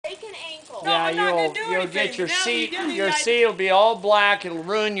No, I'm not gonna do you'll anything. get your Now you seat. give me Your the seat will be all black. It'll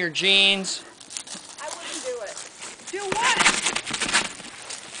ruin your jeans. I wouldn't do it. Do what?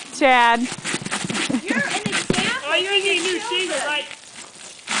 Chad. You're an example. Oh, you're getting new children. shingles, right?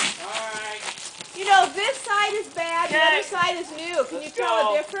 All right. You know, this side is bad, the Okay. other side is new. Can you Let's tell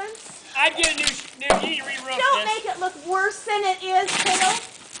go. the difference? I'd get a new you need to re-roof Don't this. make it look worse than it is, Cale.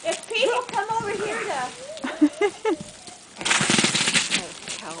 If people come over here to...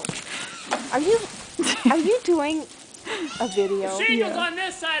 Are you doing a video? The shingles on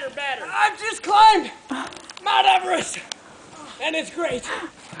this side are better. I've just climbed Mount Everest, and it's great.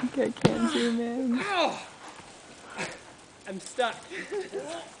 Okay, I can't zoom in. Oh, I'm stuck.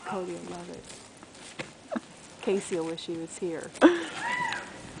 Cody will love it. Casey will wish he was here.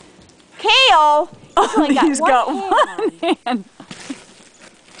 Cale! He's got one hand.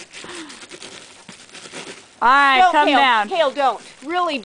 All right, come Cale, down. Cale, don't. Really